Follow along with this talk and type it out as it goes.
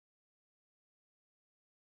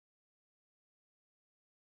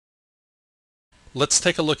Let's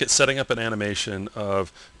take a look at setting up an animation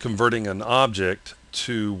of converting an object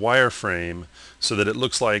to wireframe so that it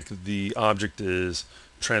looks like the object is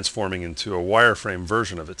transforming into a wireframe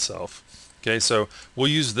version of itself. Okay, so we'll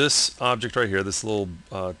use this object right here, this little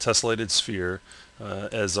tessellated sphere,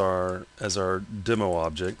 as our demo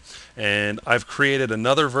object, and I've created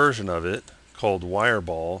another version of it called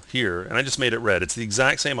Wireball here, and I just made it red. It's the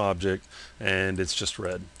exact same object, and it's just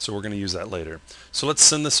red. So we're going to use that later. So let's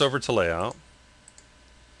send this over to layout.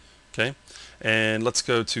 Okay, and let's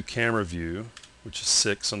go to camera view, which is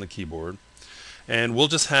 6 on the keyboard, and we'll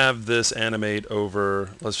just have this animate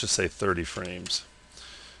over, let's just say 30 frames.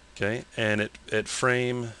 Okay, and at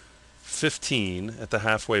frame 15, at the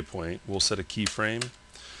halfway point, we'll set a keyframe,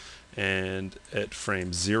 and at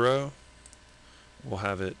frame 0 we'll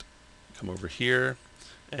have it come over here,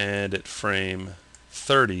 and at frame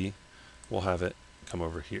 30 we'll have it come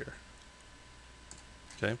over here.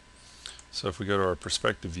 Okay, so if we go to our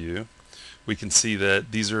perspective view, we can see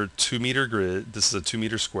that these are 2-meter grid. This is a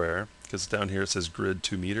 2-meter square because down here it says grid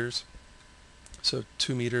 2 meters. So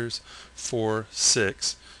 2 meters, 4,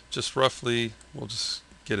 6. Just roughly, we'll just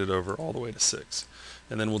get it over all the way to 6.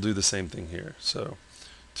 And then we'll do the same thing here. So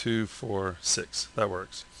 2, 4, 6. That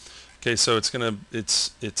works. Okay, so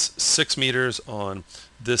it's 6 meters on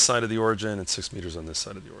this side of the origin and 6 meters on this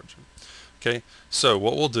side of the origin. Okay, so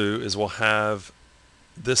what we'll do is we'll have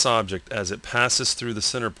this object, as it passes through the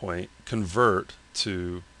center point, convert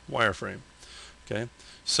to wireframe. Okay,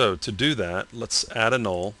 so to do that, let's add a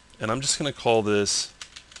null, and I'm just going to call this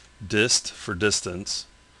dist for distance,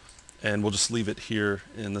 and we'll just leave it here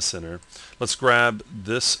in the center. Let's grab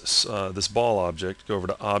this this ball object, go over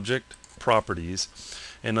to Object, Properties,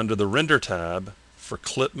 and under the Render tab for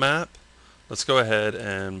Clip Map, let's go ahead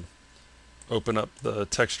and open up the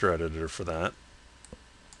texture editor for that.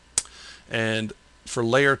 And for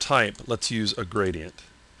layer type, let's use a gradient.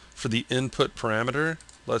 For the input parameter,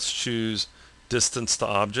 let's choose distance to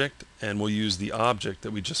object, and we'll use the object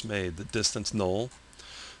that we just made, the distance null.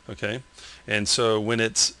 Okay, and so when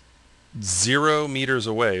it's 0 meters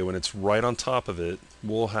away, when it's right on top of it,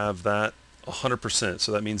 we'll have that 100%.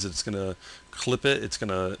 So that means that it's going to clip it, it's going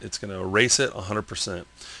to erase it 100%.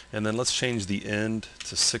 And then let's change the end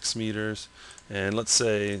to 6 meters, and let's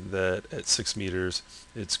say that at 6 meters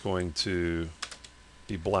it's going to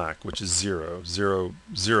be black, which is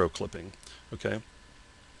 0 clipping. Okay,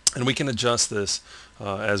 and we can adjust this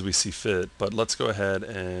as we see fit, but let's go ahead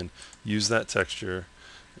and use that texture,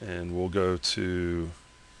 and we'll go to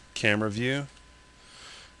camera view,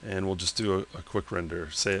 and we'll just do a quick render,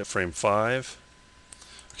 say at frame 5.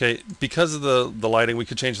 Okay, because of the lighting, we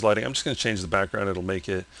could change the lighting. I'm just going to change the background. It'll make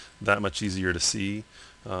it that much easier to see.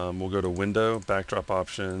 We'll go to Window, Backdrop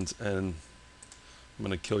Options, and I'm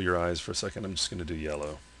going to kill your eyes for a second. I'm just going to do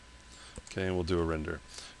yellow. Okay, and we'll do a render.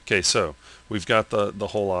 Okay, so we've got the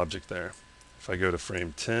whole object there. If I go to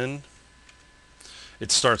frame 10,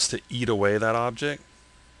 it starts to eat away that object.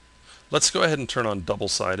 Let's go ahead and turn on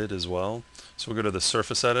double-sided as well. So we'll go to the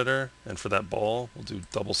surface editor, and for that ball, we'll do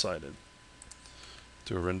double-sided.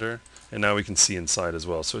 Do a render, and now we can see inside as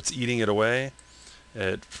well. So it's eating it away.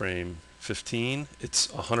 At frame 15, it's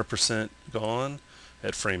 100% gone.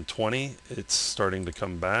 At frame 20, it's starting to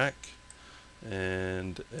come back,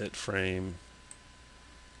 and at frame,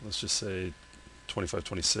 let's just say 25,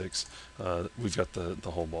 26, we've got the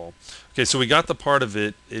whole ball. Okay, so we got the part of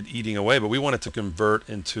it eating away, but we want it to convert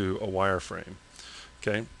into a wireframe.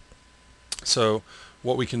 Okay, so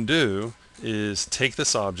what we can do is take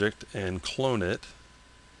this object and clone it.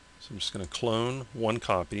 So I'm just going to clone one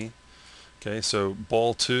copy. Okay, so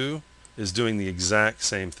ball 2 is doing the exact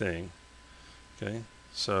same thing. Okay,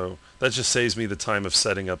 so that just saves me the time of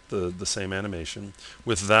setting up the same animation.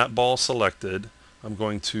 With that ball selected, I'm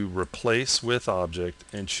going to replace with object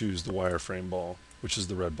and choose the wireframe ball, which is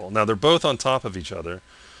the red ball. Now they're both on top of each other.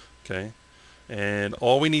 Okay, and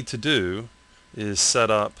all we need to do is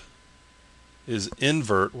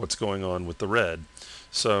invert what's going on with the red.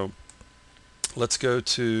 So let's go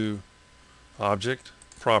to Object,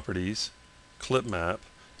 Properties, Clip Map,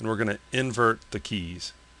 and we're going to invert the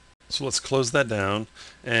keys. So let's close that down,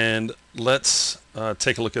 and let's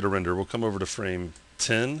take a look at a render. We'll come over to frame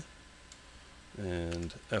 10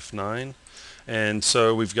 and F9, and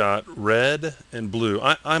so we've got red and blue.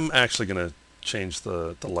 I'm actually going to change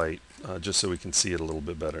the light just so we can see it a little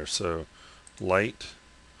bit better. So light,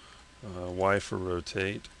 Y for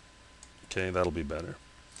rotate. Okay, that'll be better.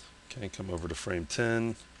 Okay, come over to frame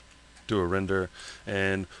 10, do a render,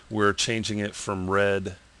 and we're changing it from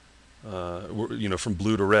red, from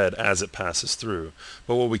blue to red as it passes through.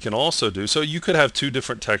 But what we can also do, so you could have two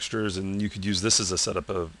different textures, and you could use this as a setup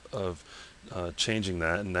of changing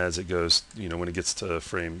that, and as it goes, when it gets to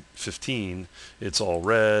frame 15, it's all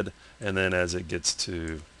red, and then as it gets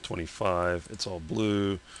to 25, it's all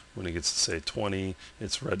blue. When it gets to say 20,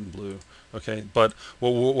 it's red and blue. Okay, but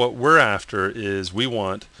what we're after is we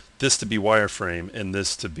want this to be wireframe and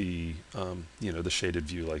this to be the shaded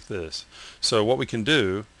view like this. So what we can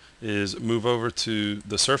do is move over to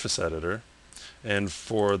the surface editor, and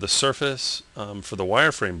for the surface, for the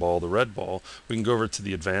wireframe ball, the red ball, we can go over to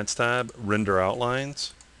the Advanced tab, Render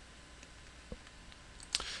Outlines,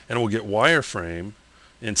 and we'll get wireframe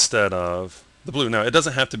instead of the blue. Now, it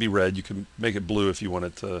doesn't have to be red. You can make it blue if you want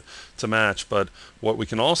it to match, but what we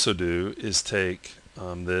can also do is take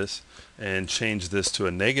this and change this to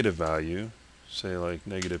a negative value, say like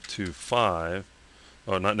 -2.5,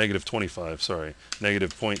 oh, not -25, sorry,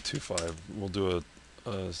 -0.25. We'll do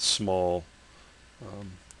a small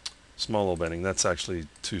little bending. That's actually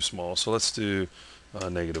too small, so let's do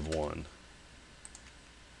 -1.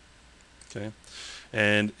 Okay,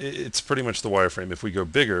 and it's pretty much the wireframe. If we go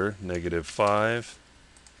bigger, -5,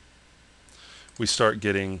 we start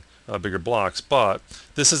getting bigger blocks, but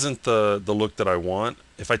this isn't the look that I want.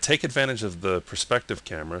 If I take advantage of the perspective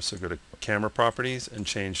camera, so go to camera properties and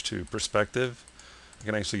change to perspective, I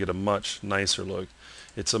can actually get a much nicer look.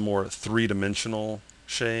 It's a more three-dimensional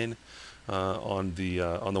shade on the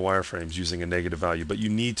wireframes using a negative value, but you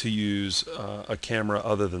need to use a camera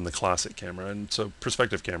other than the classic camera, and so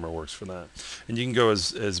perspective camera works for that. And you can go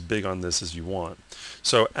as big on this as you want.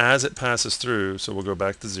 So as it passes through, so we'll go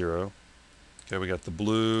back to 0. Okay, we got the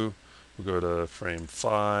blue. We'll go to frame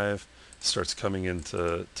 5. It starts coming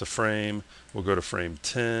into frame. We'll go to frame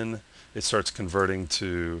 10. It starts converting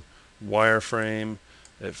to wireframe.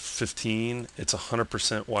 At 15, it's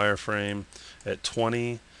 100% wireframe. At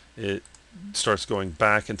 20, it starts going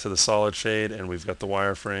back into the solid shade, and we've got the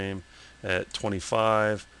wireframe. At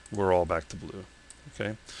 25, we're all back to blue.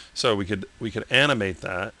 Okay, so we could animate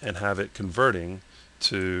that and have it converting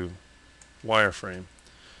to wireframe.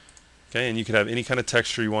 Okay, and you can have any kind of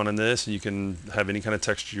texture you want on this, and you can have any kind of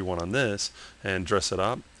texture you want on this, and dress it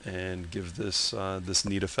up and give this this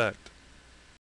neat effect.